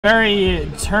very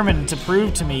determined to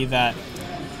prove to me that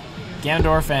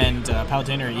Ganondorf and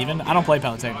Palutena are even. I don't play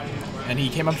Palutena. And he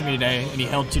came up to me today and he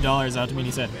held $2 out to me and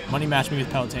he said, "Money match me with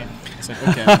Palutena." I said,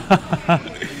 "Okay."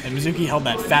 And Mizuki held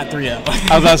that fat 3-0.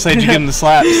 I was about to say, did you give him the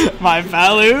slaps? My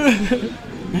Palu.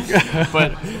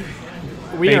 But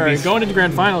we are going into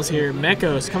grand finals here.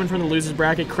 Mekos coming from the losers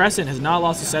bracket. Kresent has not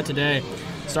lost a set today.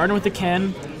 Starting with the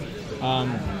Ken.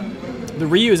 The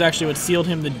Ryu is actually what sealed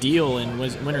him the deal in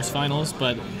winners finals,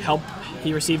 but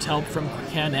he received help from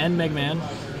Ken and Megman.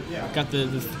 Got the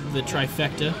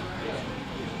trifecta.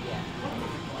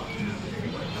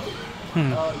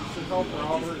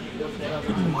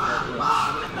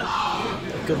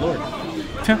 Good lord.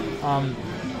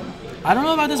 I don't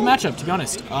know about this matchup, to be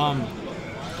honest.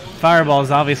 Fireballs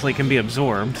obviously can be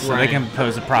absorbed, so they can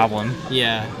pose a problem.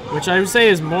 Yeah, which I would say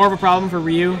is more of a problem for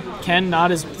Ryu. Ken, not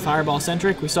as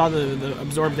fireball-centric. We saw the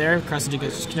absorb there. Kresent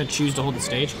is just going to choose to hold the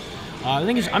stage. I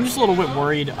think I'm just a little bit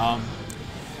worried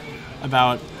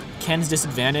about Ken's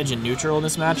disadvantage in neutral in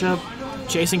this matchup.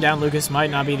 Chasing down Lucas might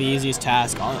not be the easiest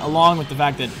task, along with the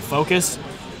fact that focus.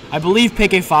 I believe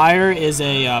Pick a Fire is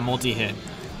a multi-hit.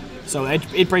 So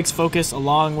it breaks focus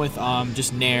along with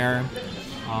just Nair.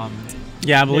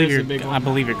 Yeah, I believe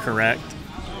you're correct.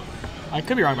 I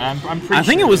could be wrong, but I'm pretty sure. I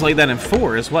think it was like that in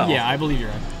 4 as well. Yeah, I believe you're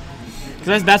right.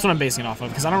 Because that's what I'm basing it off of,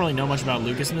 because I don't really know much about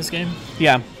Lucas in this game.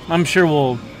 Yeah, I'm sure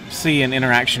we'll see an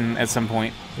interaction at some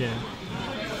point. Yeah.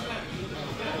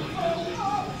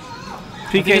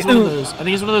 PK, I think it's one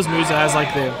of those moves that has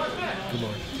like the... Good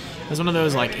lord. It's one of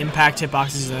those like impact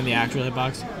hitboxes and then the actual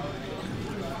hitbox.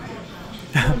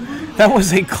 That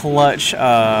was a clutch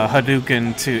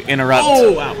Hadouken to interrupt.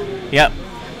 Oh, wow. Yep.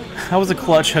 That was a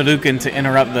clutch Hadouken to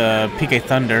interrupt the PK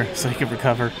Thunder so he could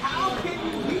recover.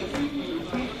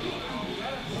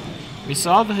 We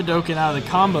saw the Hadouken out of the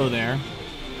combo there.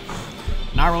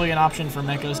 Not really an option for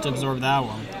Mekos to absorb that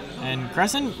one. And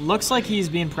Kresent looks like he's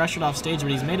being pressured off stage,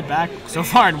 but he's made it back so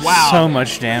far, and wow. So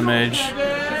much damage.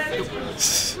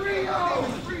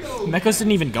 Mekos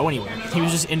didn't even go anywhere. He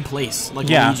was just in place, like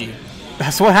Luigi.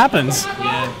 That's what happens.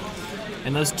 Yeah.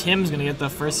 And those Tim's going to get the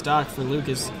first stock for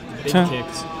Lucas. Big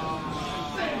kicks.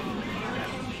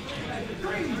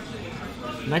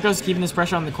 Mekos keeping this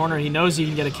pressure on the corner. He knows he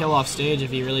can get a kill off stage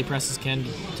if he really presses Ken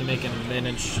to make an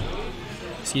advantage.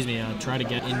 Excuse me, try to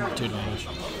get into advantage.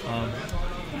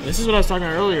 This is what I was talking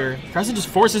about earlier. Kresent just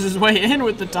forces his way in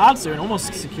with the Tatsu and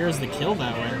almost secures the kill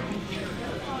that way.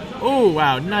 Oh,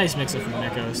 wow. Nice mix-up from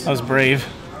Mekos. That was brave.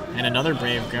 And another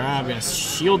brave grab. Going to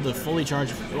shield the fully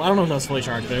charged... Well, I don't know if that was fully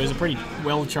charged, but it was a pretty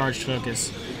well-charged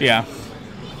focus. Yeah.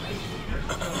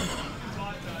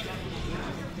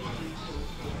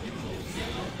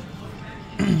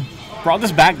 Brought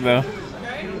this back, though.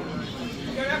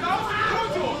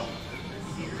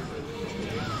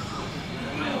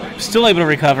 Still able to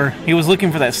recover. He was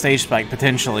looking for that stage spike,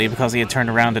 potentially, because he had turned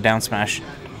around to down smash.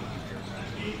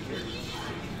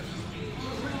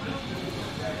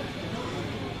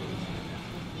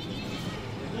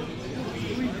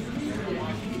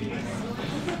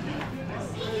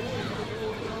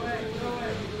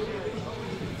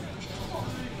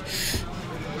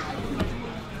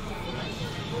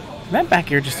 That back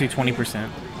here just do 20%.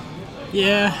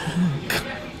 Yeah.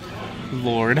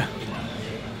 Lord.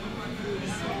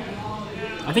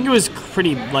 I think it was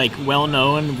pretty like well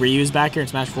known Ryu's back here in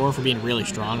Smash 4 for being really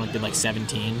strong, like did like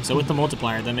 17. So with the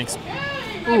multiplier, that makes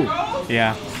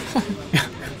Yeah.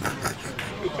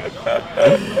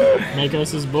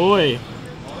 Mekos' boy.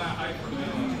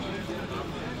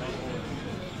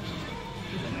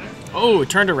 Oh, it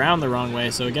turned around the wrong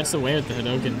way, so it gets away with the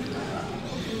Hadouken.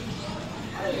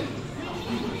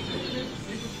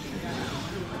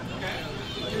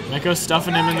 Mekos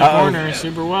stuffing him in the corner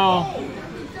super well.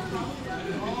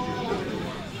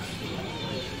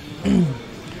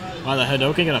 Wow, the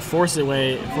Hadouken gonna force its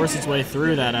way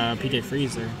through that PK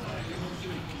freeze there.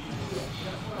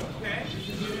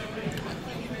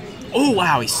 Oh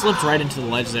wow, he slipped right into the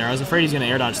ledge there. I was afraid he's gonna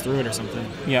air dodge through it or something.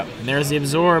 Yep. And there's the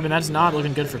absorb, and that's not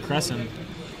looking good for Kresent.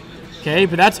 Okay,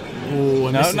 but that's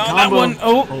no, that one.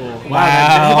 Oh wow,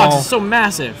 that hitbox is so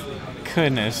massive.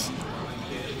 Goodness.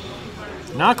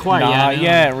 Not quite yet. Not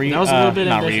yet. That was a little bit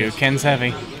not ambitious. Ryu. Ken's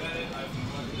heavy.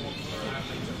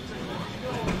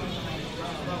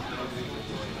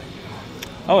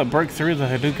 Oh, it broke through the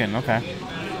Hadouken. Okay.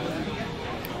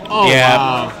 Oh, yeah.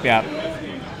 Wow. Yeah.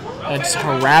 That just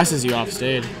harasses you off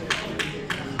stage.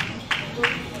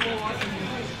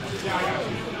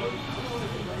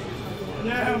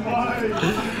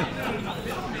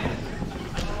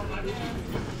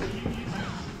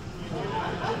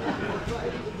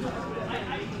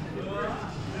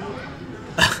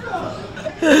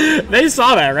 They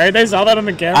saw that, right? They saw that on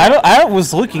the camera. I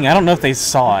was looking. I don't know if they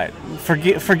saw it.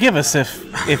 Forgive us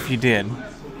if you did.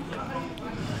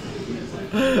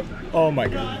 Oh my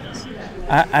goodness.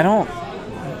 I don't.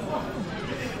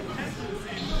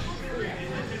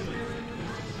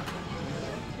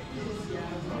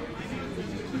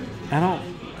 I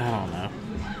don't know.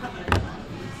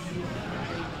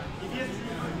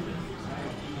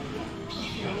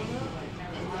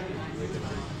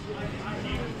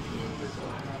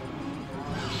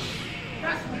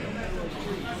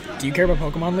 Do you care about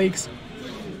Pokemon leagues?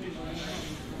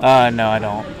 No, I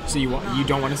don't. So you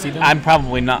don't want to see them? I'm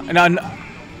probably not. No,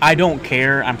 I don't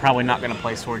care. I'm probably not going to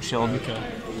play Sword Shield. Okay.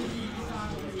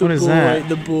 What is that?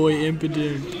 The boy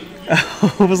impotent.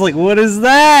 I was like, what is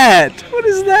that? What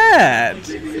is that?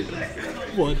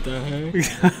 What the heck?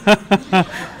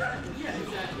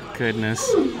 Goodness.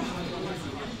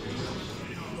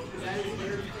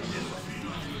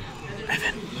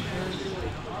 Evan.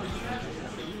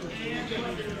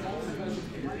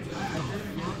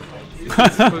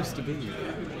 What's that supposed to be?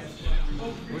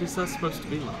 What is that supposed to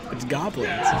be? It's goblins.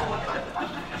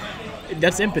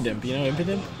 That's Impidimp, you know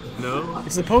Impidimp? No?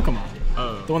 It's the Pokemon.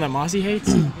 Oh. The one that Mossy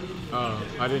hates? Oh,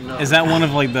 I didn't know. Is that one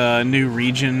of like the new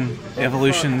region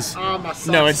evolutions?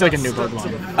 No, it's like a new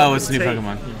Pokemon. Oh, it's a new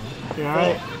Pokemon. You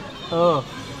alright? Oh.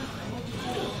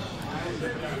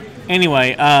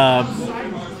 Anyway,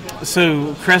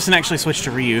 so Kresent actually switched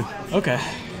to Ryu. Okay.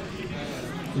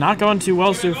 Not going too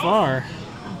well so far.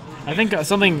 I think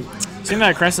something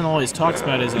that Kresent always talks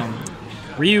about is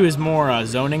Ryu is more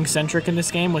zoning centric in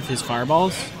this game with his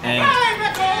fireballs, and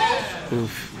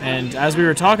as we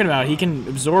were talking about, he can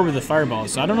absorb the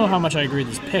fireballs. So I don't know how much I agree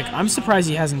with this pick. I'm surprised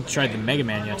he hasn't tried the Mega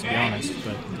Man yet, to be honest.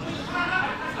 But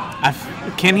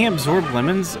can he absorb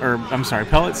lemons or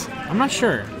pellets? I'm not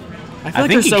sure. I feel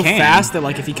like they're so fast that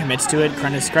like if he commits to it,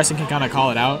 Kresent can kind of call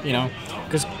it out, you know,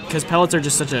 because pellets are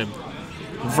just such a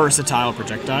versatile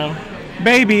projectile.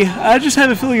 Baby, I just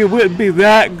had a feeling it wouldn't be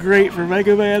that great for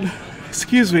Mega Man.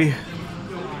 Excuse me.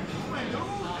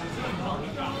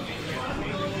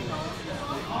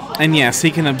 And yes, he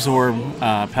can absorb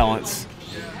pellets.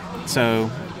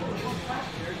 So,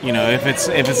 you know, if it's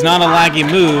not a laggy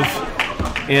move,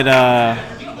 it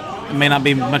may not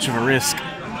be much of a risk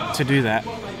to do that.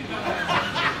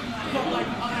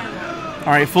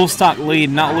 All right, full stock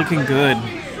lead, not looking good.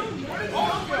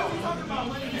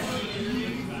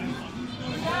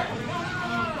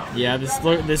 Yeah,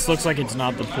 this looks like it's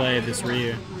not the play, this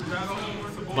Ryu.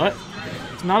 But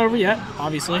it's not over yet,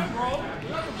 obviously.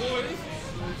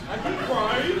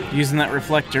 Using that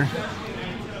reflector.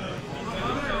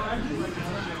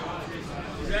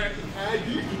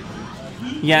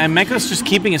 Yeah, and Mekos just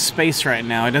keeping his space right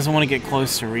now. He doesn't want to get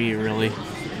close to Ryu, really.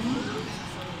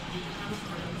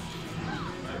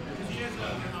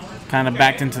 Kind of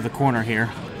backed into the corner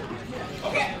here.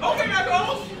 Okay,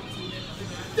 Mekos!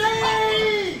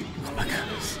 Dang! Oh my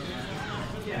goodness.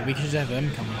 We should have them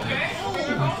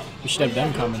commentate. We should have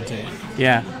them commentate.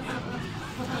 Yeah.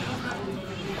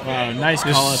 Wow, nice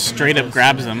call. Just straight up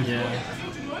grabs him. Yeah.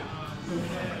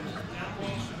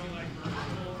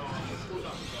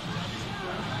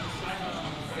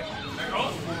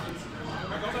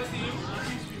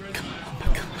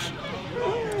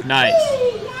 Nice.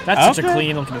 That's such a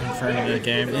clean looking confirm in the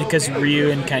game because Ryu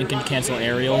and Ken can cancel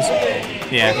aerials.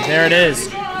 Yeah. There it is.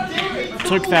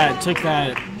 Took that.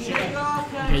 Okay,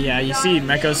 yeah, you see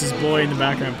Mekos' boy in the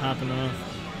background popping off.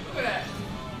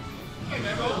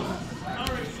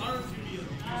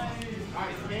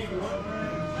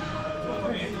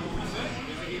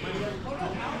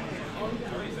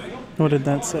 What did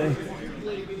that say?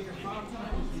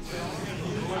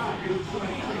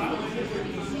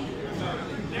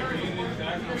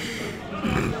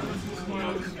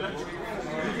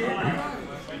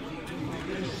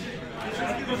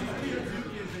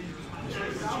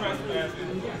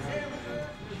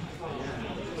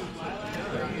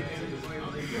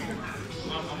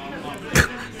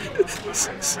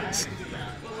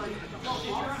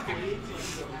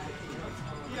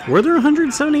 Were there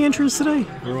 170 entries today?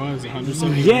 There was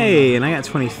 170. Yay, and I got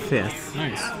 25th.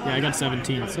 Nice. Yeah, I got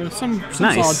 17. So some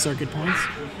Nice. solid circuit points.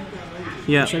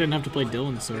 Yeah. Wish I didn't have to play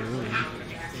Dylan so early.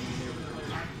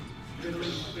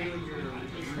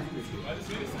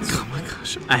 Oh my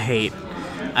gosh,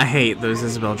 I hate those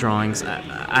Isabel drawings.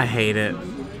 I hate it.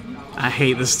 I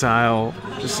hate the style.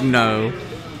 Just no.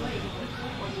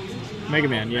 Mega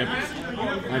Man. Yep.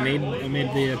 I made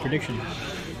the prediction.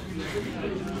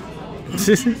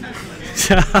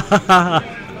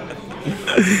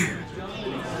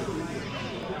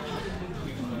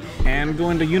 And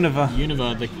going to Unova.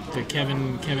 Unova, the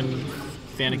Kevin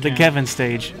fan of The Ken. Kevin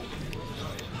stage.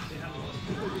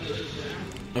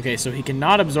 Okay, so he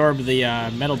cannot absorb the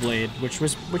Metal Blade, which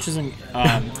isn't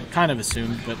kind of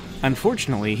assumed, but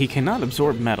Unfortunately, he cannot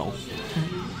absorb metal.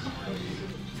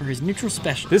 for his neutral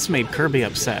special, This made Kirby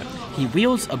upset. he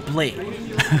wields a blade.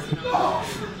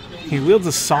 He wields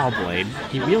a saw blade.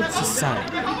 He wields a side.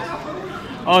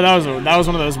 Oh, that was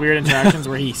one of those weird interactions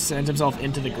where he sends himself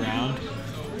into the ground.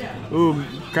 Ooh,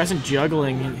 Kresent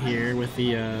juggling here with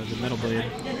the Metal Blade.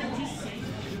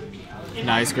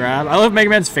 Nice grab. I love Mega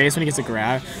Man's face when he gets a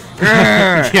grab.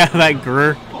 Yeah, that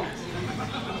grr.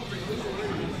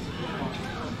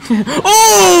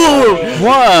 Oh!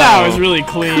 Whoa! That was really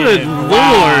clean. Good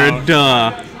Wow. lord!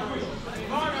 That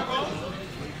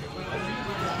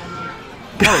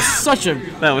was such a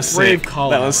That was brave sick. call.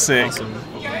 That was sick. Awesome.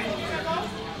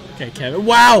 Okay, Kevin.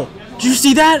 Wow! Did you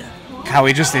see that? How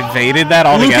he just evaded that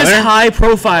Lucas altogether? high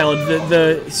profiled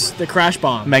the crash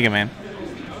bomb. Mega Man.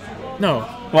 No.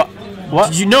 What?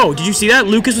 What? Did you know? Did you see that?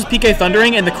 Lucas was PK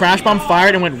thundering and the crash bomb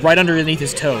fired and went right underneath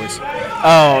his toes.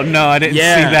 Oh, no, I didn't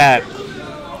Yeah. see that.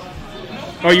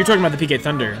 Oh, you're talking about the PK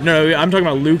thunder. No, I'm talking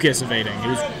about Lucas evading. It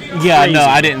was Yeah, crazy. no,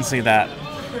 I didn't see that.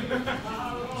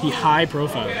 He high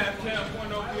profiled.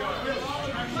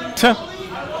 Tuh.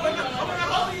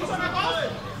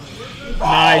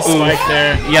 Nice spike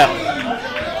there.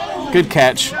 Yep. Good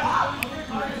catch.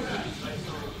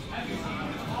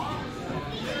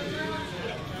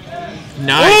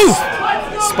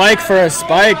 Nice. Spike for a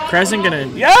spike. Kresent gonna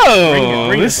Yo!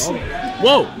 bring This, us all.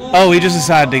 Whoa. oh, he just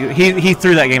decided to. He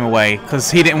threw that game away because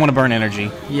he didn't want to burn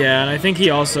energy. Yeah, and I think he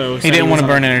also He didn't want to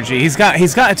burn energy. He's got a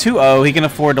 2-0. He can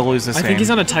afford to lose this I game. think he's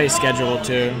on a tight schedule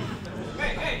too.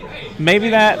 Maybe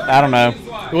that. I don't know.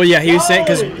 Well, yeah, he was saying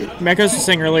because Mekos was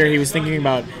saying earlier he was thinking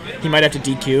about he might have to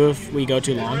DQ if we go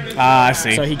too long, Ah, I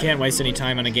see. so he can't waste any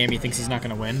time on a game he thinks he's not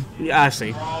going to win. Yeah, I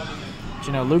see. But,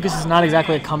 you know, Lucas is not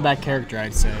exactly a comeback character,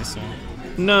 I'd say. So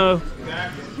No.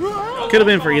 Could have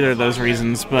been for either of those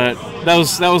reasons, but that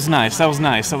was nice. That was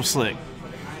nice. That was slick.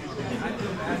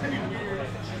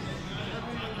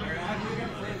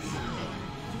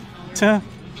 Tuh.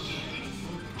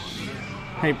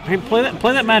 Hey, play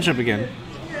that matchup again.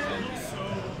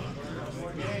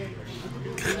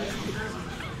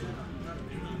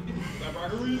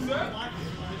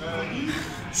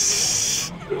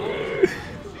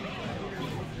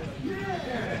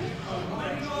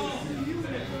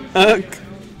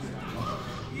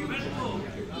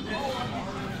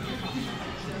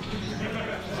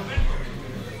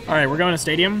 all right, we're going to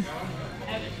stadium.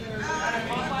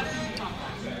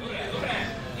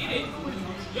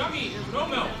 Yummy, no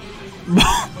milk.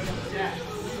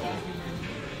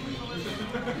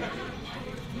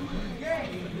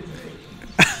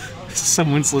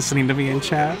 Someone's listening to me in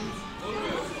chat.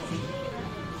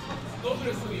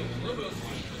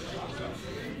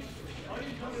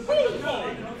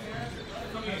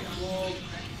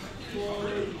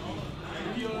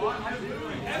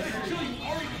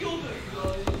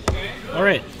 All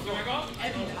right.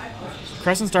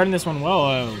 Kresent starting this one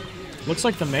well. Looks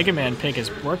like the Mega Man pick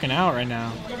is working out right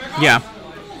now. Yeah.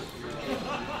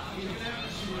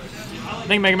 I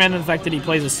think Mega Man, the fact that he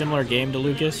plays a similar game to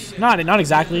Lucas. Not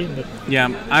exactly, but Yeah,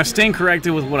 I stand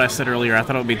corrected with what I said earlier. I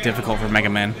thought it would be difficult for Mega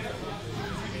Man.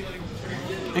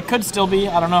 it could still be.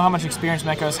 I don't know how much experience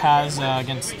Mekos has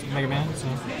against Mega Man. So.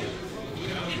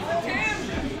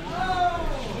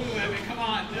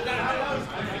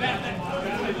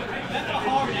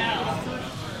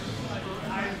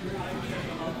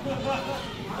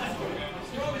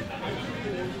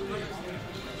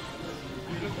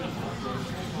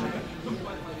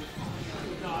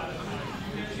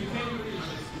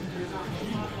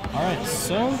 Alright,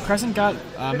 so Kresent got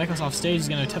Mekos off stage. He's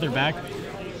going to tether back.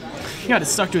 He got it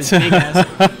stuck to his big ass.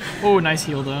 Oh, nice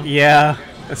heal, though. Yeah,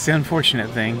 that's the unfortunate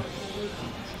thing.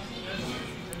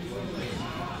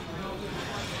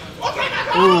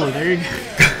 Ooh, there you go.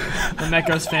 The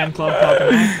Mekos fan club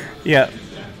popping out. Yeah.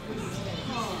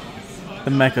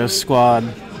 The Mekos squad.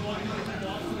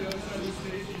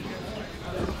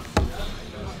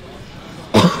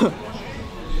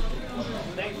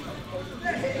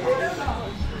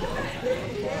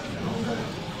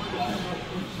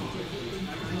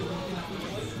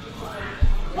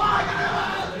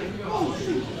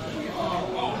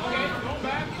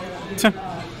 Tuh.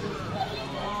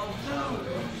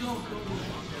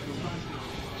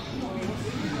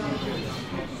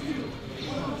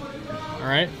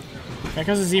 Alright.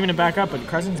 Mekos is even to back up, but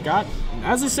Kresent's got.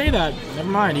 As I say that, never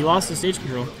mind. He lost the stage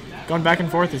control. Going back and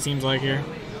forth, it seems like here.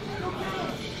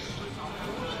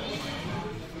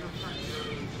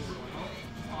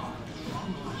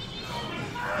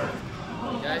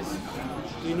 Guys,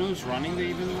 running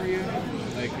the event for you?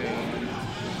 Like,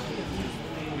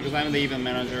 because I'm the event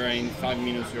manager, and in 5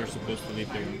 minutes you're supposed to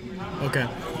leave the room. Okay,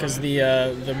 because the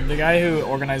guy who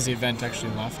organized the event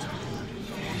actually left.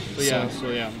 So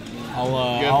yeah.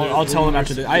 I'll tell them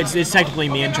after the. It's technically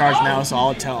me in charge now, so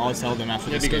I'll tell them after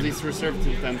this. Yeah, because game. it's reserved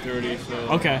till 10:30. So.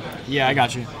 Okay. Yeah, I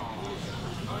got you.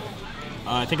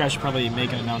 I think I should probably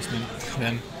make an announcement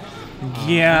then.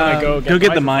 Yeah. Go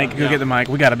get the mic. Go Yeah. get the mic.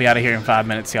 We got to be out of here in 5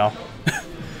 minutes, y'all.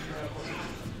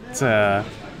 It's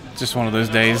just one of those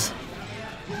days.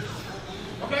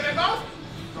 Okay, Mekos.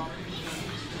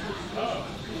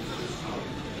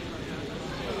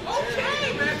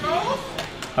 Okay, Mekos.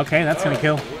 Okay, that's gonna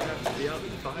kill.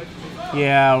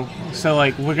 Yeah. So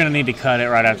like, we're gonna need to cut it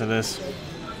right after this.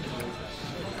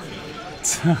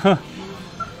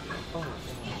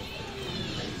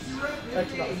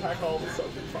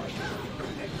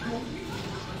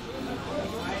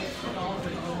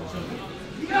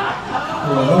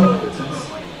 Hello.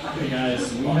 Hey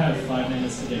guys, we have 5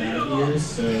 minutes to get out of here,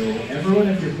 so everyone,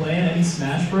 if you're playing any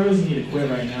Smash Bros, you need to quit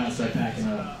right now and start packing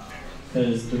up.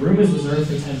 Because the room is reserved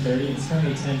for 10:30 and it's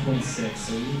currently 10:26,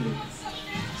 so you need to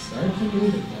start to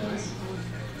move it, guys.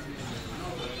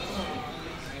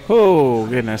 Oh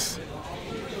goodness.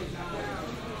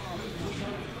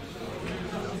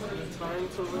 Trying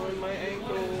to ruin my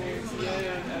ankles.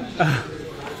 Yeah.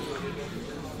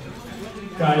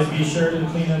 Guys, be sure to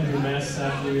clean up your mess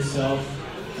after yourself.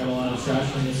 Got a lot of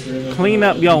trash in this room. Clean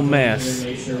up your mess.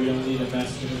 Make sure we don't leave a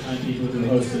mess for the kind of people who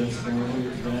hosted us for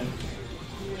earlier today.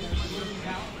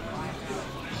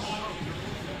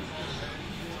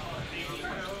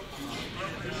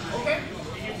 Okay.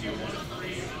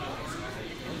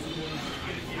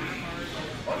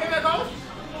 Okay, Mekos.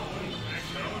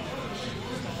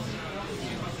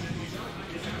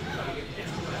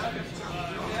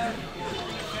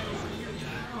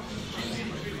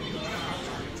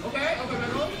 Okay, Mekos.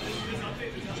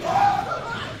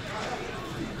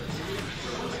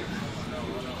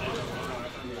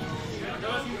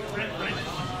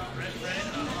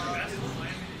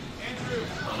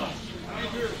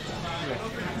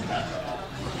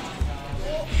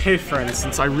 Hey friends,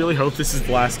 since I really hope this is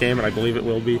the last game, and I believe it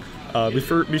will be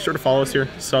sure to follow us here,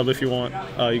 sub if you want,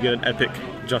 you get an epic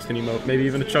Justin emote, maybe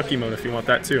even a Chuck emote if you want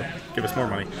that too, give us more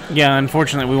money. Yeah,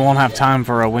 unfortunately we won't have time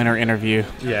for a winner interview.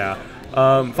 Yeah,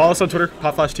 follow us on Twitter,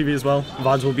 PopFlashTV as well,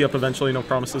 VODs will be up eventually, no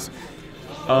promises.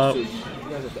 So you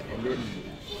guys have to end it.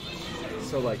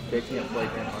 So like they can't play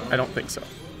Grand Final? I don't think so.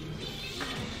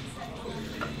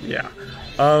 Yeah,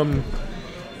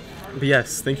 but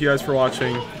yes, thank you guys for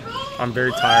watching. I'm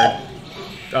very tired.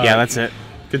 Yeah, that's it.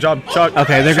 Good job, Chuck.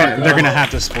 Okay, they're gonna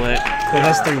have to split.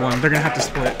 That's 3-1. They're gonna have to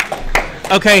split.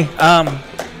 Okay,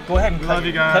 go ahead and Love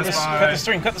you guys. cut the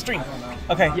stream. Cut the stream.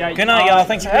 Okay. Good night, y'all.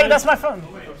 Thanks. Hey, that's my phone.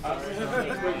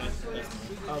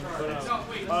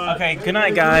 Okay. Good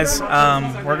night, guys.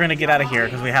 We're gonna get out of here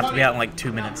because we have to be out in like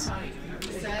 2 minutes.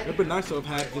 It'd be nice to have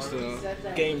had just a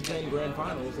Game 10 Grand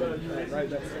Finals. Right,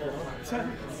 that's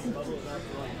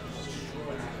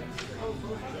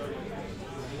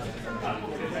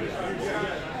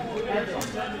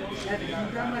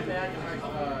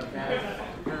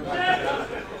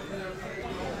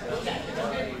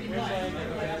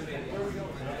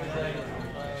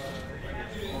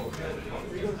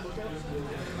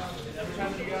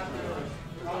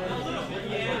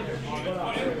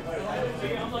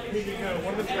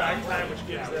One of the drag time, which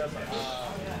gives them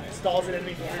stalls it in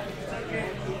me.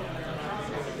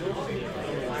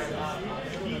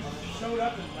 Showed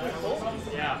up and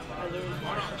yeah.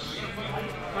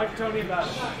 Mike, tell me about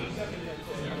it.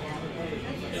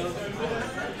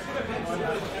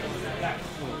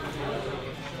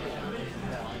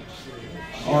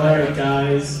 Alright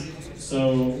guys,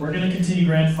 so we're going to continue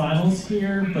Grand Finals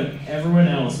here, but everyone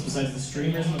else besides the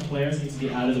streamers and the players needs to be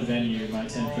out of the venue by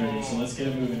 10:30, so let's get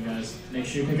it moving guys. Make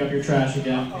sure you pick up your trash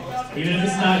again. Even if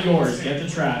it's not yours, get the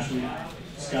trash. We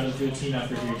just got to do a team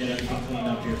effort here, get everything cleaned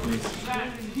up here please.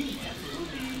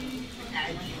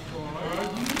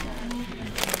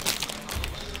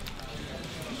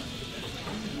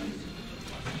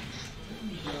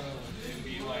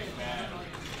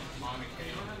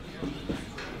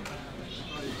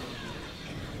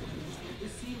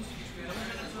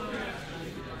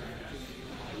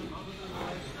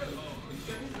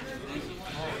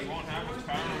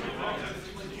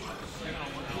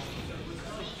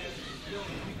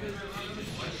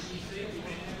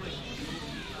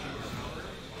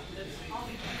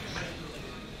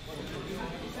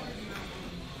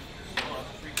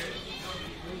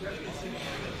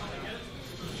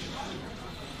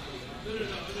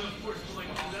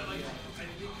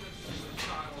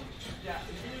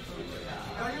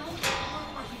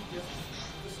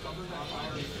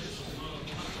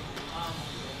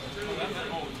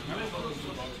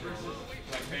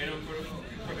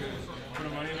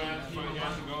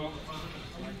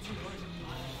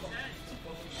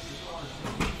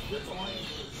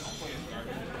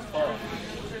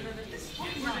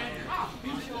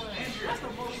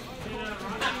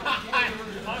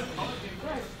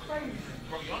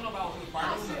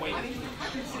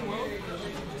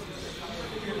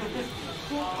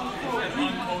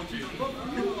 I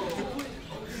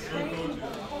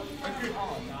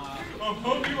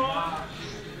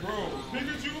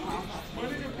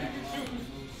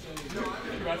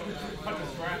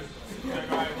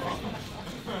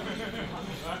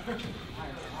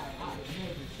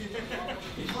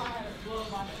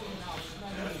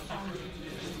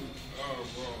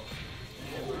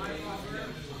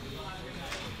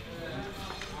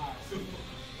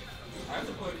had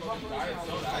to play fucking diet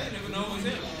soda. I didn't even know it was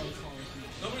him.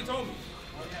 Nobody told me.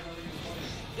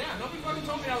 Yeah, nobody fucking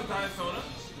told me I was diet soda.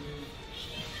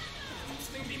 This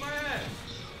thing beat my ass.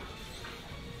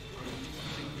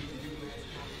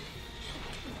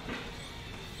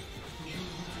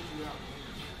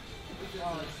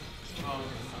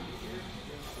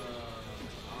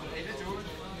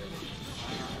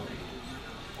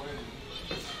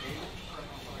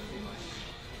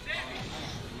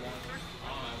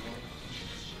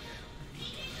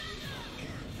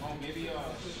 Maybe, I don't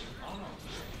know.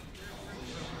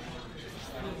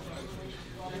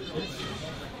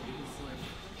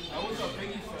 That was a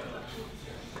biggie setup.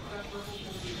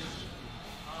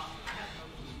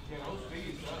 Yeah, that was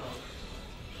biggie setup.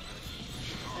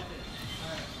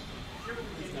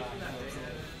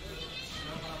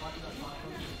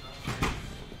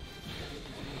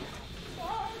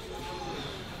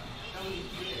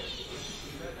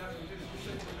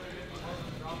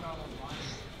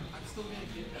 I'm still gonna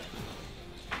get that.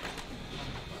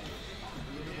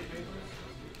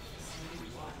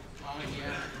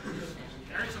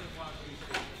 Eric's on the clock.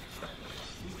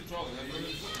 Who's controlling?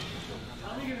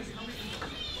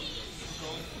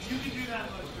 You can do that,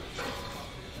 but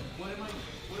what am I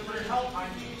help? I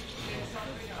need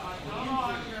something. No,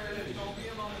 I'm sure it is. Don't be a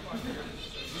motherfucker.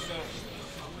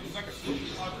 It's like a sleep.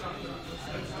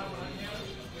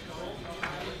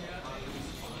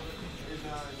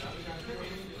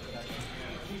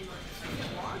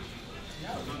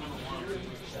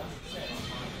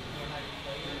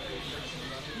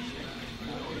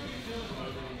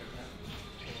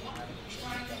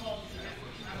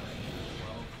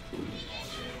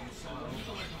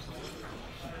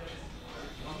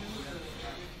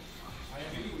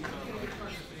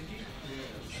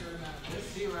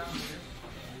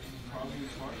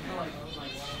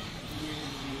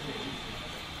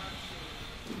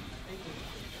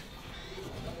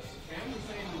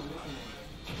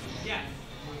 Yes.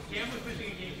 Cam was missing a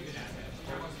game to the asset.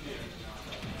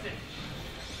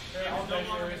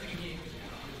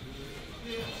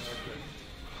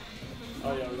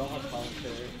 Oh yeah, we don't have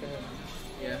commentary.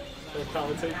 Yeah. We'll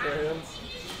commentate for hands.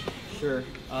 Sure. Sit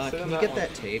Can on you that get one.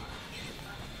 that tape?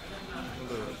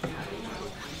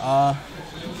 I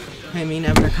mean,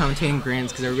 Evan are commentating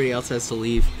Grands because everybody else has to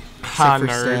leave. Ha, Except for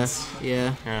nerds. Steph.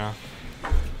 Yeah. Yeah.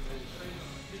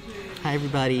 Hi,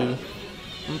 everybody.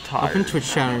 I'm tired. Open Twitch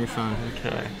chat on your phone.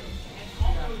 Okay.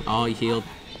 Oh, you healed.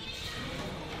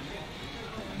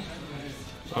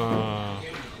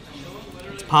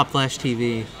 It's Pop Flash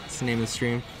TV. It's the name of the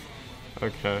stream.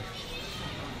 Okay.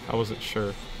 I wasn't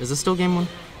sure. Is this still game one?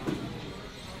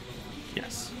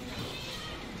 Yes.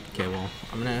 Okay, well,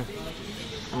 I'm gonna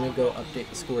go update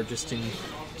the score just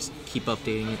keep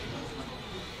updating it.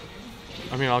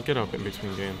 I mean, I'll get up in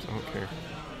between games. I don't care.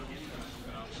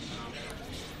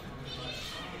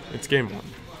 It's game one.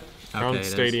 They're on Okay, the it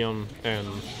is. stadium, and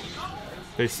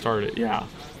they started. Yeah.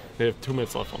 They have 2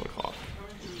 minutes left on the clock.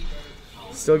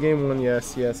 Still game one,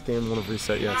 yes. Yes. Game one of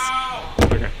reset, yes.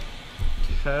 Okay.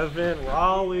 Kevin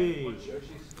Raleigh.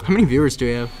 How many viewers do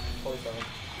we have?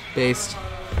 Based.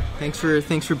 Thanks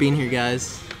for being here,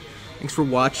 guys. Thanks for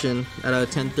watching at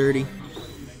 10:30.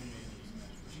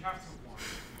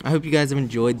 I hope you guys have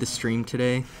enjoyed the stream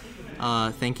today.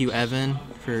 Thank you, Evan,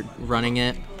 for running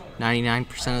it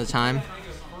 99% of the time.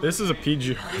 This is a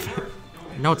PGR event.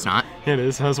 No, it's not. It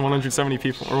is. It has 170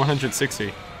 people, or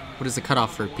 160. What is the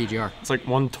cutoff for PGR? It's like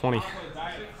 120.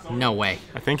 No way.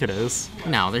 I think it is.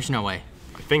 No, there's no way.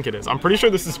 I think it is. I'm pretty sure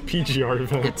this is PGR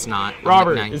event. It's not. I'm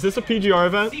Robert, like is this a PGR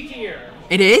event?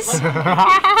 It is?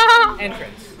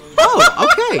 Entrance. Oh,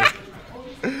 okay.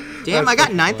 Damn, I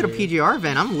got 9th at a PGR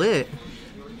event. I'm lit.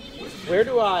 Where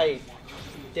do I...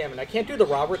 Damn it, I can't do the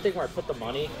Robert thing where I put the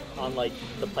money on, like,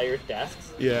 the players'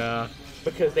 desks. Yeah.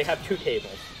 Because they have 2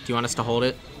 tables. Do you want us to hold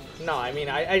it? No, I mean,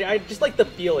 I just like the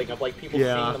feeling of, like, people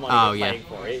Yeah. seeing the money Oh, they're yeah. playing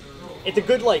for it. It's a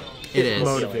good, like... It is.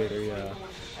 feeling. Motivator, yeah.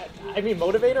 I mean,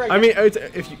 motivator, I mean, it's,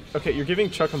 if you okay, you're giving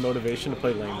Chuck a motivation to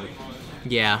play laner.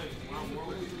 Yeah.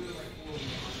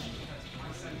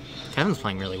 Kevin's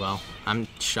playing really well. I'm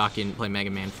shocked he didn't play Mega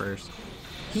Man first.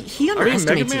 He I mean,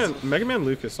 underestimates his... Mega Man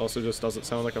Lucas also just doesn't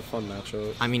sound like a fun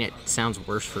matchup. I mean, it sounds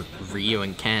worse for Ryu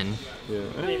and Ken. Yeah.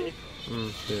 Maybe.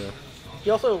 Yeah.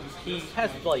 he has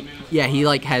like Yeah, he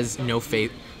like has no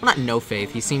faith. Well, not no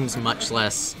faith. He seems much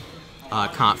less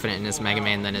confident in his Mega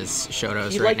Man than his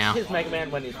Shoto's he right likes now. his Mega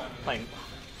Man when he's playing.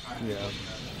 Yeah.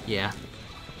 Yeah.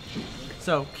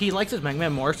 So he likes his Mega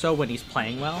Man more so when he's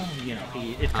playing well. You know,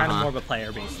 it's kind of Uh-huh. more of a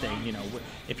player-based thing. You know,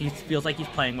 if he feels like he's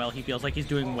playing well, he feels like he's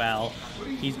doing well,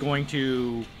 he's going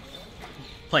to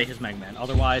play his Mega Man.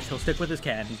 Otherwise, he'll stick with his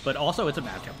Ken. But also, it's a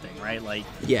matchup thing, right? Like,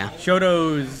 Yeah.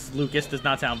 Shoto's Lucas does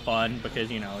not sound fun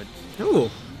because, you know, it's Ooh.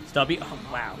 stubby. Oh,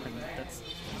 wow. I mean, that's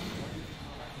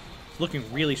it's looking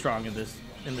really strong in this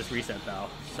reset, though.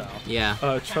 So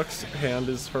Yeah. Chuck's hand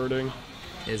is hurting.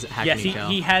 Is how yes, can you tell?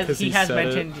 he has 'Cause he said it.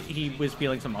 mentioned he was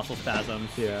feeling some muscle spasms.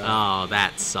 Yeah. Oh,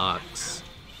 that sucks.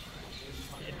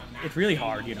 It's really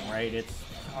hard, you know, right? It's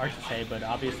hard to say, but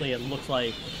obviously it looks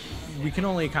like we can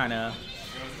only kind of...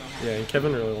 Yeah, and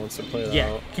Kevin really wants to play it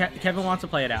Yeah, out. Kevin wants to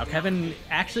play it out. Kevin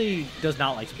actually does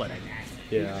not like splitting.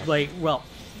 Yeah. Like, well,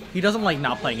 he doesn't like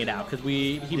not playing it out, because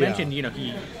he mentioned, you know,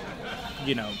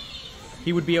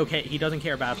 he would be okay. He doesn't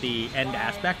care about the end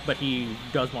aspect, but he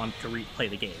does want to replay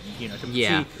the game, you know, to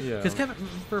Yeah. see... Yeah. Because Kevin,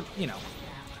 you know...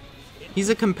 He's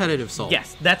a competitive soul.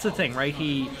 Yes, that's the thing, right?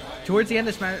 Towards the end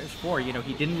of Smash 4, you know,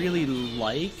 he didn't really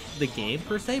like the game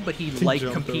per se, but he liked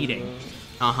jumped competing.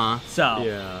 Uh-huh. So,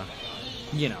 Yeah.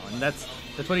 you know, and that's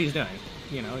what he's doing.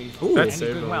 You know, he's, Ooh. and That he's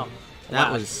saved doing him. well. That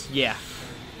Wow. was Yeah,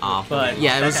 awful. but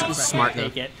Yeah, it that was aspect, smart though.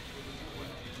 take it.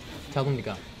 Tell them to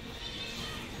go.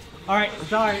 All right, I'm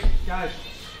sorry, guys.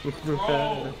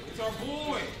 Bro, it's our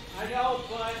boy. I know,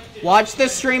 but Watch the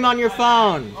stream on your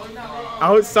phone.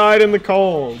 Outside in the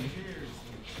cold.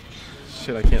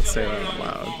 Shit, I can't say that out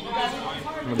loud.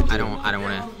 I don't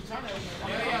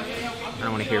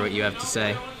want to hear what you have to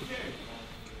say.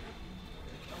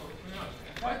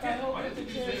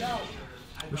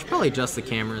 We should probably adjust the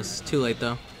cameras. Too late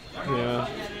though. Yeah.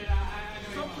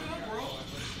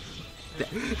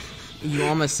 You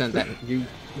almost sent that. You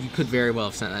could very well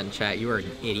have sent that in chat. You are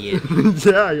an idiot.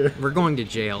 Yeah. We're going to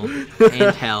jail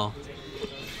and hell.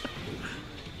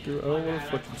 Dude, I don't want to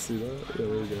fucking see that. Yeah, there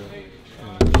we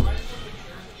go.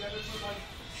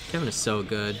 Kevin is so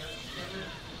good.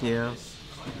 Yeah.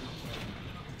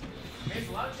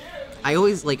 I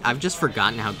always I've just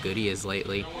forgotten how good he is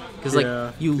lately. Because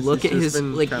Yeah, you 'cause look he's at just his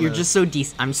been you're kinda- just so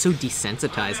I'm so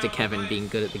desensitized to Kevin being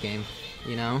good at the game.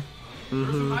 You know?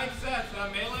 Mm-hmm. Mike set,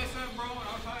 melee set, bro.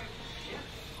 I'll tell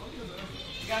you.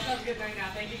 you guys have a good night now.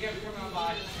 Thank you guys for coming on by.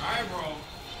 All right, bro.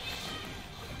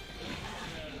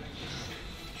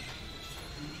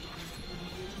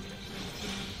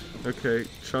 Okay,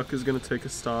 Chuck is gonna take a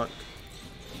stock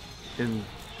in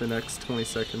the next 20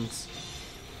 seconds.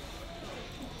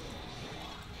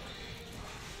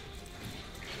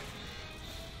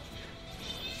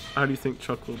 How do you think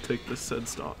Chuck will take this said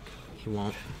stock? He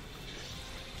won't.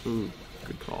 Ooh,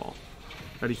 good call.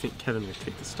 How do you think Kevin will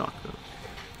take the stock though?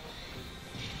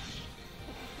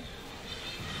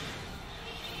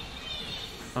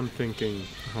 I'm thinking,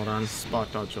 Hold on.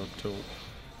 spot dodge up tilt.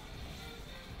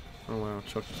 Oh wow,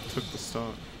 Chuck took the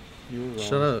stock. You were wrong.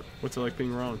 Shut up. What's it like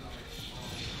being wrong?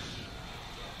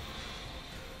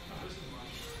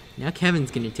 Now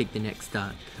Kevin's gonna take the next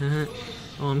stock.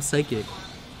 Oh, I'm psychic.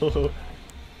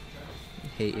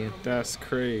 Hate you. That's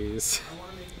crazy.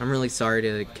 I'm really sorry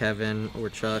to Kevin or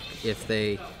Chuck if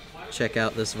they check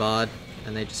out this VOD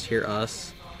and they just hear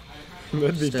us.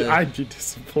 I'd be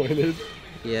disappointed.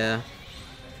 Yeah.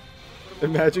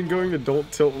 Imagine going to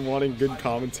Don't Tilt and wanting good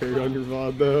commentary on your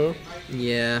VOD though.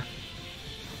 Yeah.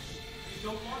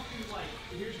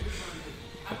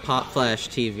 A Pop Flash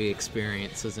TV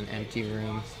experience is an empty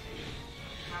room.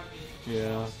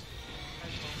 Yeah.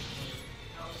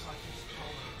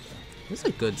 This is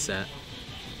a good set.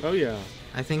 Oh yeah.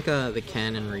 I think the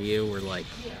Ken and Ryu were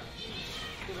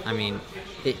I mean,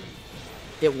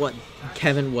 what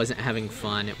Kevin wasn't having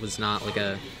fun. It was not like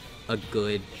a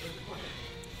good,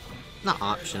 not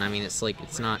option. I mean, it's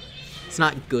not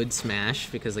good Smash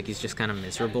because he's just kind of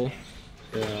miserable.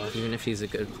 Yeah. Even if he's a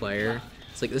good player,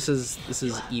 it's this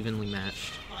is evenly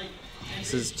matched.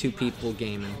 This is two people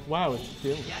gaming. Wow, it's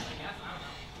feeling.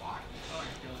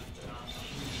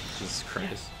 Jesus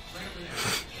Christ.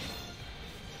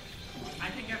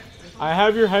 I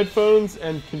have your headphones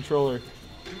and controller.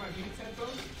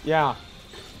 Yeah.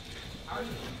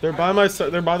 They're by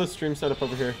they're by the stream setup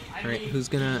over here. All right, who's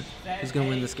gonna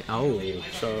win this game? Oh,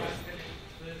 So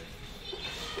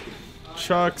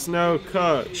Chuck's no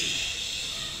cut.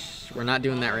 we're not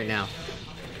doing that right now.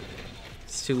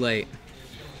 It's too late.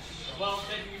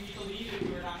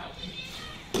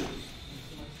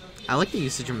 I like the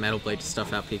usage of Metal Blade to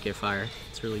stuff out PK Fire.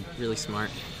 It's really, really smart.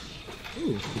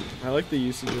 Ooh. I like the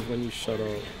usage of when you shut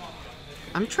up.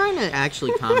 I'm trying to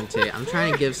actually commentate. I'm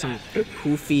trying to give some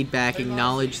cool feedback,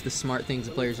 acknowledge the smart things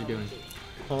the players are doing.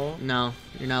 Huh? No,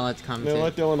 you're not allowed to commentate. No,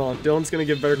 let Dylan on. Dylan's gonna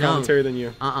give better commentary than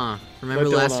you. Remember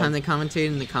Let last Dylan time on. they commentated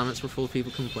and the comments were full of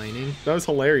people complaining? That was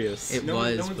hilarious. It No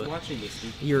was, one's but watching this,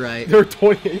 dude. you're right. There were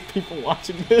 28 people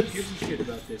watching Who this. gives a shit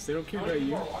about this? They don't care about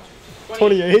you.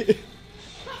 28?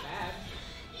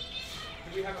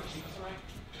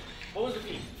 What was the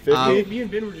fee? 50? Me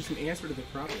and Ben were just an answer to the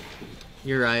problem.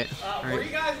 You're right. All Were right,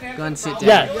 you guys go and sit down.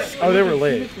 Yeah. Oh, they were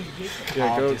late.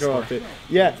 Yeah, go up it.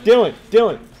 Yeah, Dylan,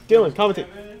 commentate.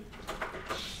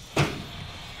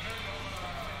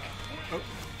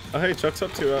 Oh, hey, Chuck's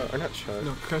up 2-0. Or not Chuck.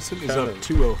 No, Kresent is Kevin. up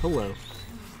 2-0. Hello.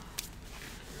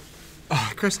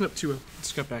 Kresent up 2-0.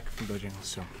 Just got back from Bojangles,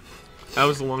 so That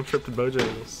was a long trip to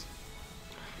Bojangles.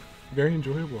 very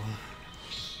enjoyable.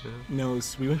 Huh? No,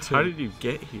 we went to. How did you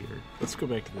get here? Let's go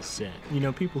back to the set. You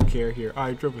know, people care here.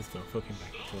 I drove with Phil. Phil came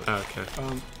back and forth. Oh,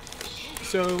 okay.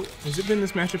 So, has it been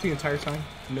this matchup the entire time?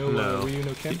 No, No. Ryu,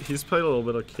 no Ken? He's played a little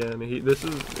bit of Ken.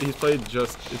 He's played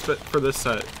just for this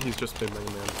set. He's just played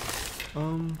Mega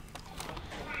Man.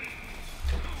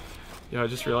 Yeah, I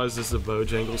just realized this is a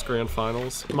Bojangles Grand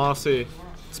Finals. Mossy,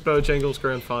 it's Bojangles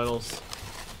Grand Finals.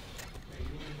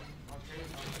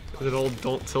 It's an old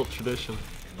don't tilt tradition.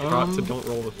 Brought to don't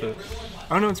roll with it.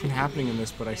 I don't know what's been happening in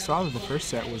this, but I saw that the first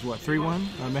set was, what, 3-1?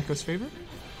 Mekos' favorite?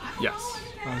 Yes.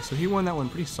 So he won that one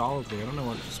pretty solidly. I don't know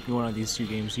what's going on in these two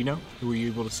games. You know? Were you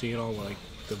able to see it all, like,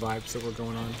 the vibes that were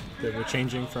going on? That were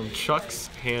changing from... Chuck's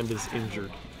hand is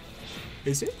injured.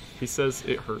 Is it? He says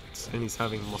it hurts, and he's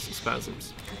having muscle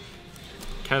spasms.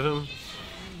 Kevin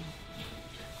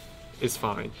is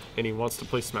fine, and he wants to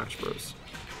play Smash Bros.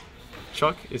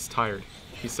 Chuck is tired.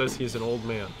 He says he's an old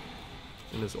man,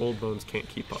 and his old bones can't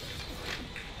keep up.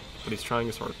 But he's trying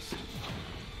his hardest.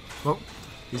 Well,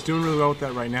 he's doing really well with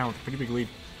that right now, with a pretty big lead.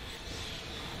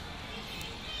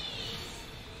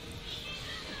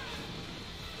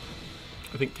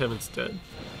 I think Kevin's dead.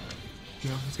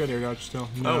 No, he's got air dodge still.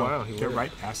 No, Oh, wow, he get lived.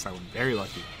 right past that one. Very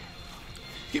lucky.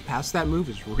 Get past that move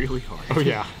is really hard. Oh,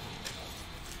 yeah.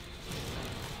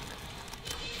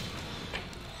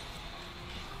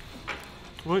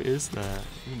 What is that?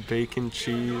 Bacon,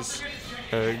 cheese,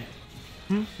 egg.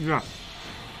 Yeah.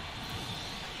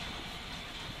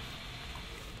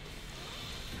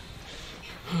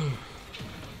 Ooh.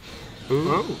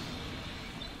 Oh.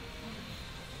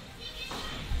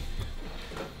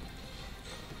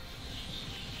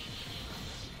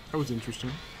 That was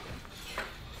interesting.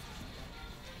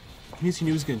 He knew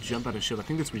he was going to jump out of shield. I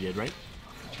think that's what he did, right?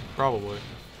 Probably.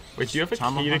 Wait, do you have a key to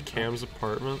Tomahawk? Cam's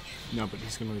apartment? No, but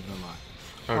he's going to leave it unlocked.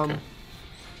 Okay.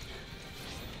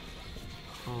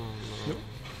 Nope.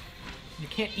 You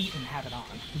can't eat and have it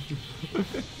on.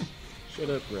 Shut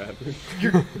up, rapper.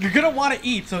 You're gonna want to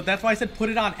eat, so that's why I said put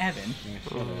it on Evan.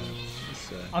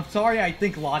 I'm sorry, I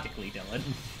think logically, Dylan.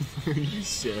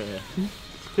 Yeah.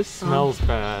 This smells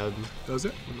bad. Does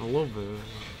it? A little bit.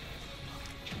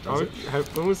 Does it?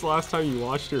 When was the last time you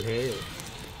washed your hair?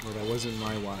 Well, that wasn't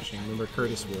my washing. Remember,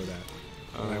 Curtis wore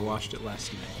that. And I washed it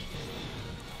last night.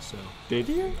 So, Did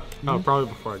you? Oh, probably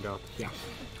before I got yeah.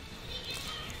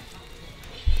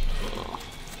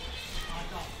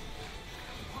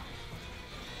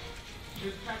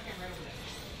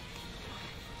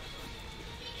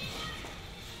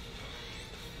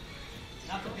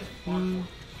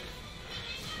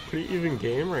 Pretty even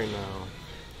game right now.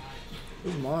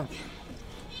 This is mine.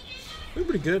 They're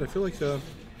pretty good. I feel like you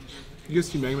guys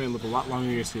see Mega Man live a lot longer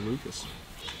than you guys see Lucas.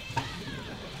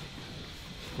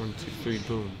 1, 2, 3,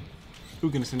 boom. Who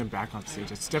gonna send him back on stage?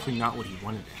 That's definitely not what he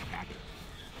wanted to happen.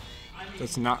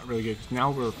 That's not really good.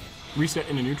 Now we're reset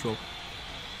into neutral.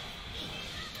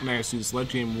 And I gotta see this ledge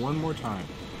game one more time.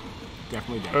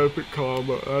 Definitely down. Epic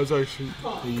combo. That was actually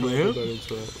Yeah?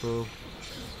 well,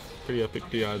 pretty epic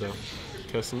DI though.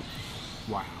 Kresent.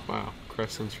 Wow. Wow.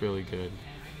 Crescent's really good.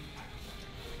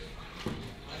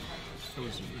 That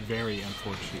was very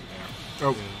unfortunate there.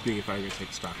 Oh, big if I were to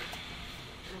take stock.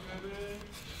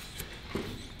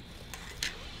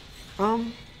 I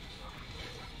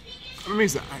mean,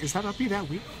 is that uppy that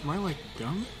weak? Am I like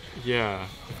dumb? Yeah.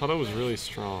 I thought it was really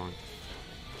strong.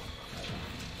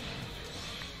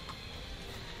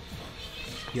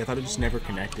 Yeah, I thought it just never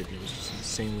connected. It was just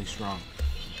insanely strong.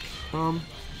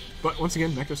 But once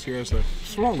again, Mekos here has a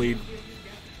small lead.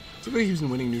 Typically he's been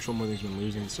winning neutral more than he's been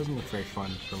losing. This doesn't look very fun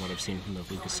from what I've seen from the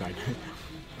Lucas side.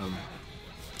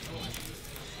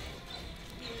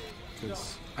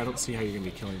 Because I don't see how you're going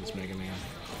to be killing this Mega Man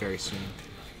very soon.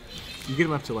 You get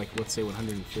him up to, like, let's say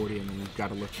 140, and then you've got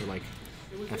to look for, like,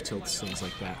 F-tilts, things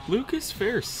like that. Lucas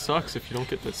Fair sucks if you don't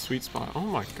get the sweet spot. Oh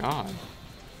my god.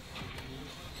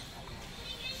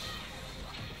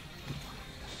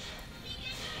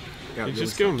 Yeah, They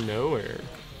just go nowhere.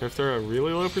 If they're a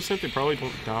really low percent, they probably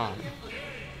don't die.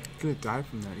 He's gonna die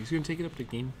from that. He's gonna take it up to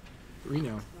game 3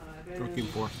 now. Or game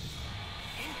 4.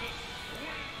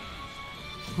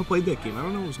 Who played that game? I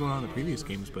don't know what was going on in the previous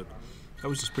games, but that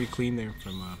was just pretty clean there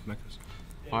from Mekos.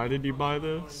 Why did you buy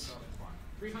this?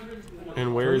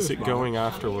 And where is it going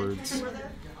afterwards?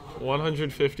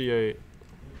 158.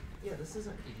 Yeah, this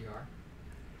isn't PGR.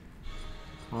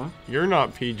 Huh? You're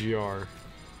not PGR.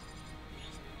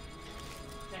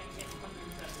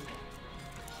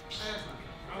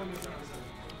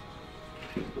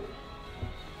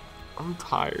 I'm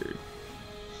tired.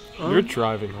 You're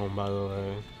driving home, by the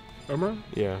way. Am I?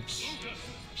 Yeah.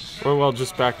 Or well,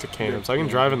 just back to camps. I can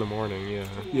drive in the morning. Yeah.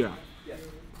 Yeah.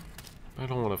 I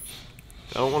don't want to.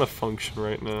 I don't want to function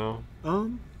right now. Do you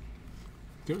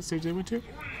know what stage they went to?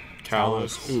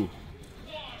 Callous. Ooh.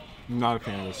 Not a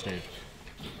fan of this stage.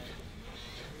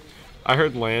 I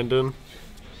heard Landon.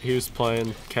 He was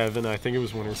playing Kevin. I think it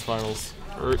was winners finals.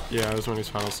 Or yeah, it was winners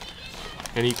finals.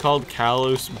 And he called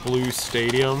Kalos Blue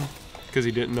Stadium because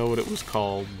he didn't know what it was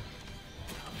called.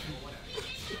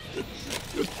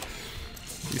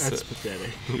 That's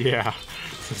pathetic. Yeah.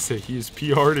 He said he's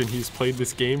PR'd and he's played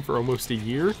this game for almost a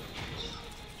year.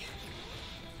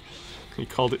 He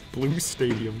called it Blue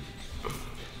Stadium.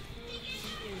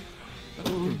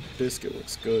 Biscuit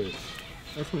looks good.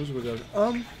 That's what it does.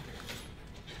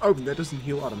 Oh, that doesn't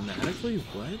heal automatically?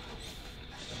 What?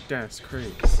 That's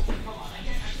crazy.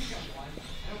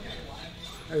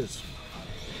 That is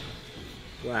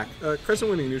whack. Kresent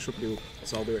winning neutral pretty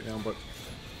solid right now, but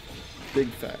Big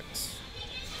facts.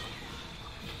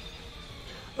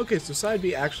 okay. So side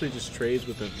B actually just trades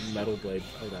with a metal blade.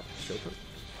 Oh, that showcase.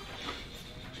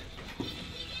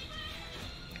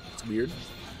 It's weird.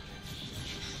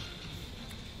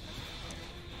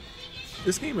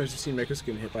 This game, I've just seen Mekos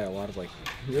getting hit by a lot of like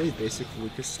really basic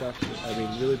Lucas stuff. I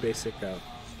mean, really basic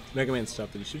Mega Man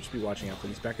stuff that you should just be watching out for.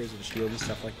 These backers with a shield and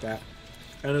stuff like that.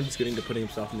 I know he's getting to putting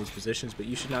himself in these positions, but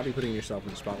you should not be putting yourself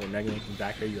in a spot where Mega Man can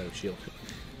back air you out of shield.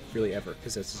 Really ever,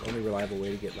 because that's his only reliable way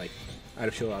to get like out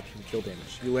of shield option kill damage.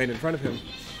 If you land in front of him,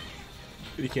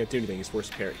 he can't do anything. He's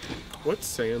forced to parry. What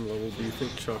sand level do you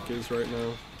think Chuck is right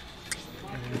now?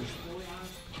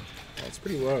 Well, it's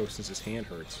pretty low since his hand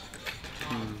hurts.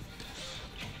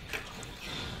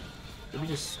 Maybe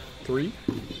just 3?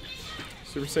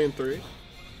 Super Saiyan 3?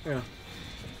 Yeah.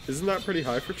 Isn't that pretty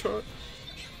high for Chuck?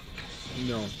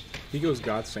 No. He goes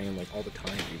God Saiyan like all the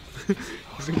time, dude.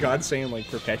 He's in God Saiyan like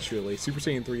perpetually. Super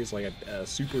Saiyan 3 is like a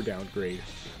super downgrade.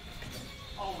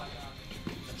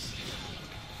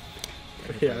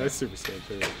 Yeah, that's Super Saiyan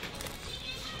 3.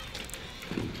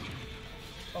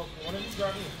 Oh, one of you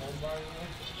driving home by the way?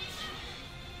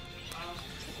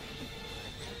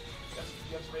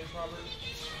 Yes, space, Robert.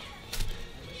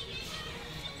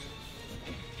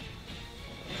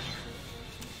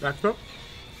 Back up?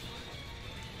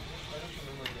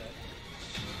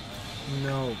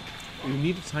 No. You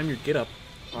need to time your get up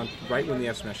on right when the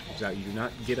F smash comes out. You do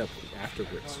not get up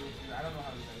afterwards.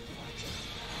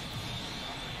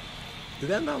 Did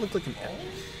that not look like an F?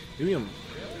 Maybe it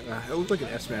looked like an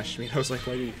F smash to me. I was like,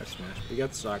 why do you F smash? We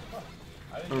got the stock.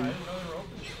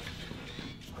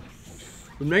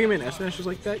 When Mega Man F smashes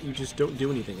like that, you just don't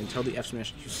do anything until the F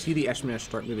smash. You see the F smash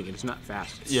start moving, and it's not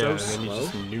fast. It's Yeah, so and then slow. you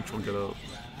just neutral get up.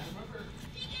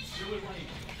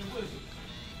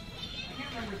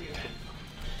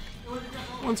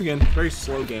 Once again, very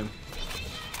slow game.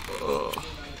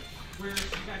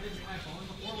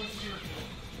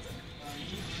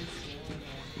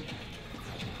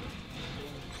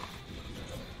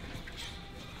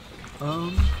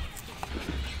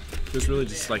 There's really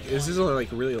just like this is like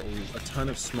really a ton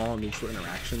of small neutral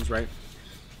interactions, right?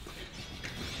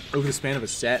 Over the span of a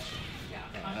set,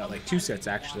 like 2 sets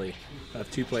actually,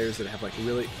 of 2 players that have like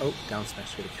really down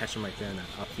smash to catch them right there in that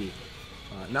up B.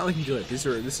 Not looking good. This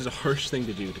is a harsh thing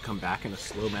to do to come back in a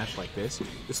slow match like this.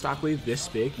 The stock lead this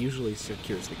big usually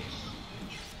secures the game.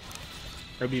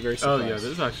 I'd be very surprised. Oh yeah, this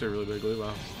is actually a really big lead.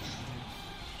 Wow.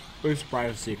 I'm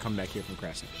surprised to see a comeback here from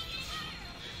Kresent.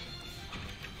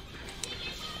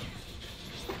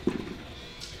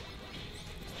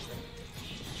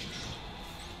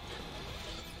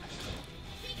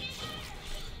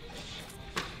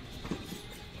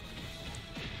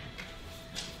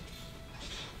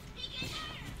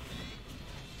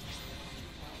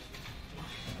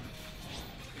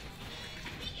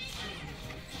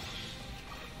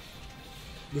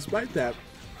 Despite that,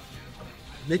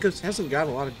 Mekos hasn't got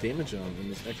a lot of damage on him in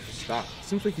this extra stock. It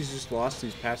seems like he's just lost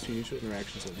these past few neutral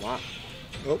interactions a lot.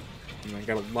 Oh, and I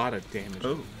got a lot of damage.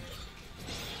 Oh.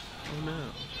 Oh no.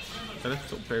 That is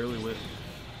still barely lit.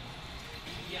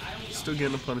 Still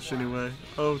getting a punish anyway.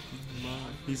 Oh my,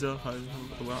 he's up high,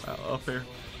 up air.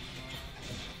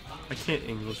 I can't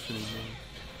English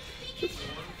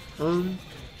anymore.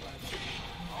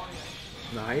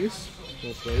 Nice.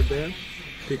 Well played there.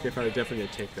 PK Fire definitely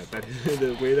gonna take that.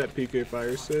 The way that PK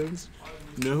Fire sends,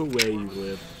 no way you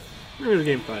live. We're going to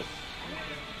game 5.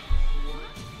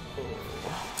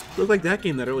 Looked like that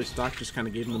game, that early stock just kind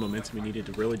of gave him the momentum he needed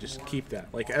to really just keep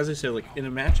that. Like, as I said, like in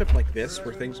a matchup like this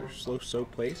where things are so slow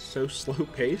paced,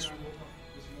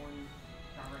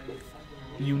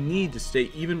 you need to stay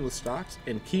even with stocks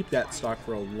and keep that stock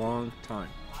for a long time.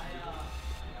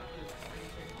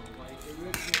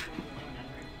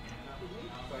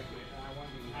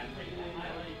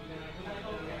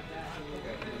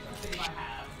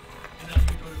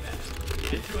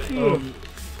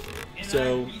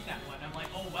 So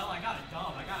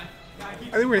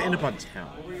I think we're gonna end up on town.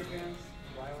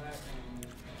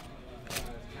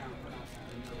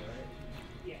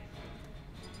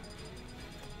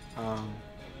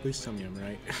 Please tell me I'm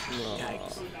right.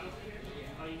 Yikes.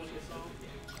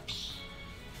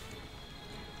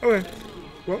 Okay.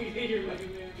 Well,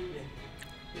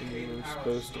 we're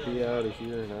supposed to be out of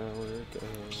here an hour ago.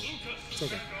 It's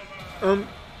okay.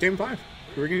 Game 5.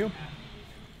 Here we go.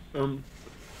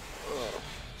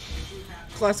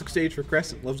 Classic stage for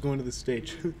Kresent. Loves going to this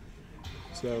stage.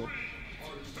 So.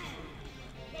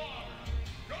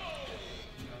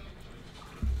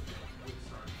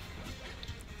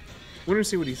 We're going to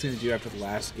see what he's going to do after the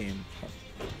last game.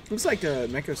 Looks like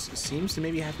Mekos seems to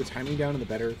maybe have the timing down in the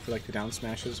better for like the down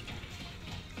smashes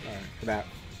for that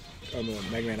on the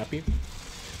Mega Man uppy.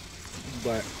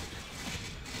 But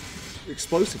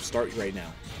explosive start right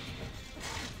now.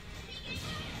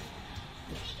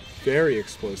 Very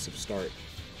explosive start.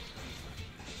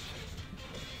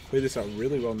 Played this out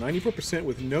really well. 94%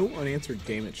 with no unanswered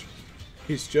damage.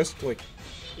 He's just like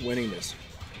winning this.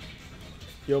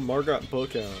 Yo, Margot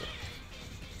book out.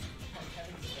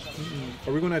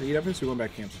 Are we going out to eat after this or are we going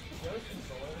back to camps?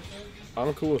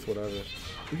 I'm cool with whatever.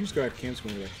 We just go out to camps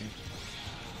when we go back to camps.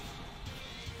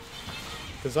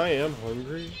 Because I am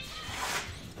hungry.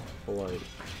 But like,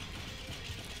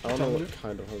 I don't know what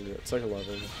kind of hungry. It's like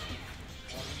 11.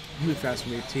 Move fast for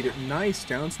me to eat it. Nice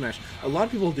down smash. A lot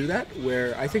of people do that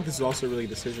where I think this is also really a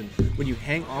decision. When you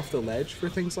hang off the ledge for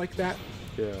things like that.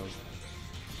 Yeah.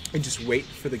 And just wait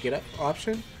for the get up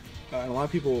option. And a lot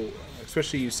of people,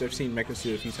 especially I've seen Mekos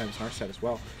do it a few times in our set as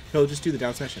well. He'll just do the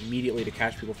down smash immediately to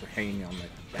catch people for hanging on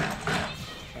like that.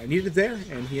 Needed it there,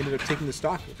 and he ended up taking the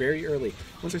stock very early.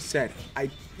 Once I said,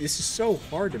 this is so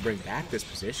hard to bring back this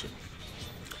position.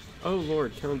 Oh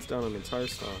lord, counts down an entire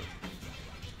stock.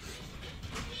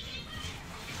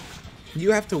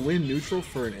 You have to win neutral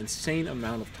for an insane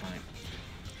amount of time.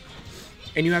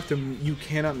 And you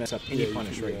cannot mess up any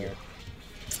punish right here.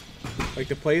 Like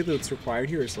the play that's required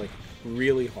here is like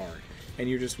really hard. And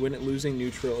you're just losing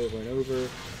neutral over and over.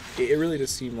 It really does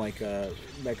seem like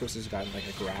Mekos has gotten like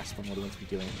a grasp on what he wants to be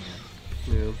doing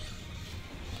here. Yeah.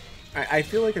 I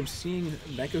feel like I'm seeing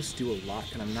Mekos do a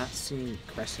lot, and I'm not seeing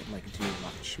Kresent like do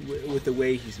much with the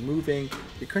way he's moving.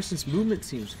 The Kresent's movement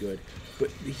seems good,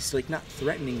 but he's like not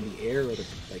threatening the air or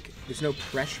there's no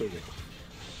pressure with it.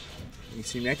 When you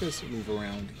see Mekos move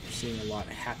around, you're seeing a lot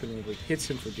happen when he hits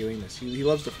him for doing this. He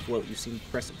loves to float. You've seen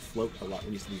Kresent float a lot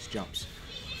when he's in these jumps.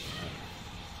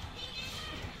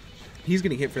 He's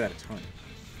going to hit for that a ton.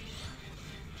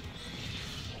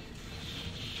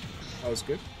 That was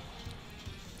good.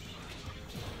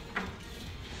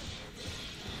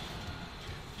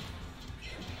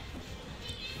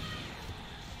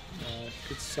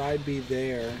 Good side B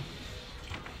there.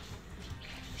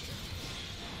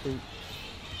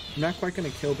 Not quite going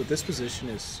to kill, but this position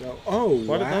is so... Oh,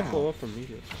 Why wow. did that blow up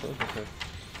immediately? Oh, okay.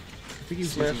 I think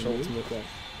he's Smash using ultimate. that.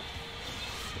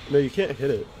 No, you can't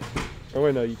hit it. Oh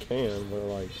wait, no, you can, but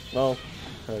like, well,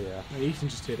 oh yeah. No, you can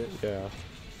just hit it. Yeah.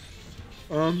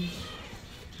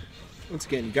 Once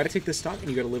again, you got to take this stock and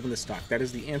you got to live in this stock. That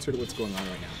is the answer to what's going on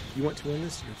right now. You want to win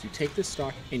this, you have to take this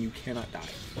stock and you cannot die.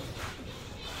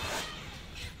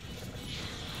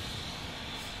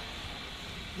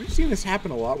 We've seen this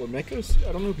happen a lot with Mekos.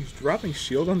 I don't know if he's dropping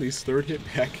shield on these third hit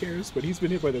back airs, but he's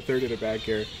been hit by the third hit back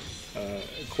air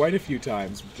quite a few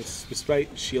times, despite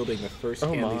shielding the first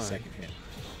and the second hit.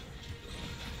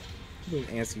 A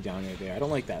little antsy down there. I don't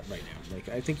like that right now. Like,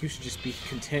 I think you should just be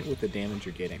content with the damage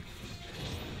you're getting.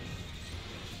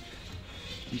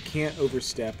 You can't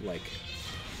overstep, like...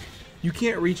 You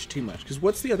can't reach too much, because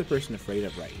what's the other person afraid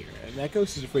of right here? And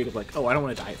Mekos is afraid of, like, oh, I don't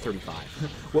want to die at 35.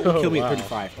 What will kill me at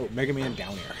 35? Oh, Mega Man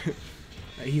down air.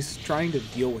 He's trying to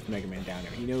deal with Mega Man down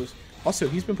there. He knows. Also,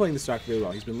 he's been playing the stock really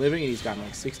well. He's been living, and he's gotten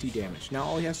like 60 damage. Now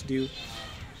all he has to do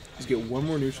is get one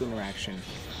more neutral interaction.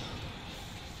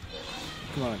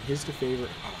 Come on, his to favor.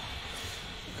 Oh.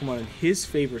 Come on, in his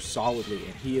favor solidly,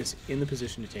 and he is in the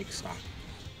position to take stock.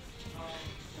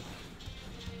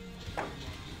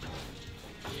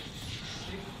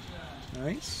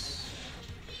 Nice.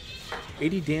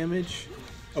 80 damage.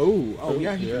 Oh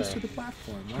yeah, he goes to the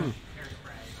platform. Wow.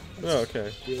 Oh,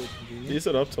 okay. Really convenient. He's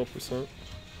at up tilt %.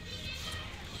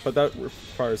 But that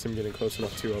requires him getting close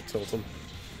enough to up tilt him.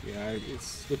 Yeah, it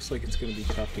looks like it's going to be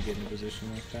tough to get in a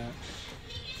position like that.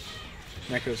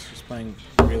 Mekos just playing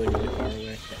really, really far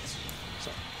away. Yes.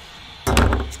 So.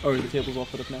 Oh, are the tables all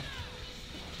put up now?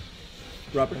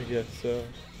 Robert? I guess so.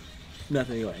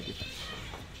 Nothing. Go ahead.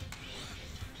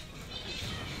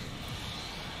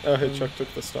 Oh, hey, Chuck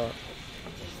took the stock.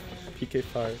 PK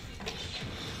fire.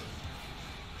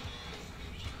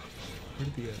 Where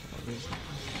did the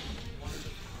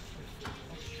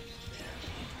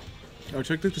Oh,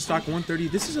 Chuck took the stock 130.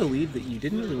 This is a lead that you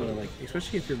didn't really want to like,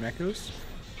 especially if you're Mekos.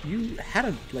 You had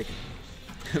a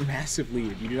massive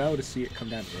lead. You do not want to see it come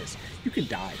down to this. You can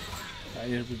die,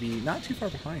 and it would be not too far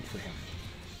behind for him.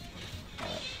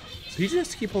 So he just has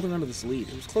to keep holding on to this lead.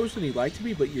 It was closer than he'd like to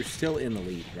be, but you're still in the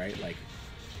lead, right? Like,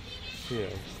 yeah.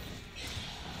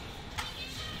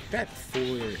 That 4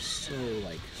 is so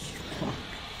like strong.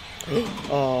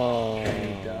 Oh,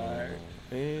 And he died.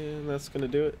 and that's gonna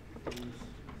do it.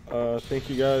 Thank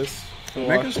you guys for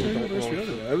Mekos watching. did the best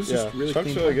video. That was just really Chuck's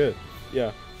clean really play. good.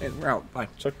 Yeah, And we're out. Bye.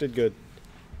 Chuck did good.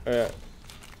 Alright,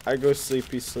 I go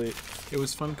sleepy sleep. It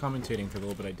was fun commentating for the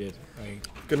little bit I did.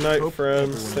 Good night, hope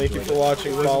friends. everyone Thank you enjoyed for it.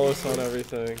 watching. Follow us on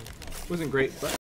everything. Wasn't great, but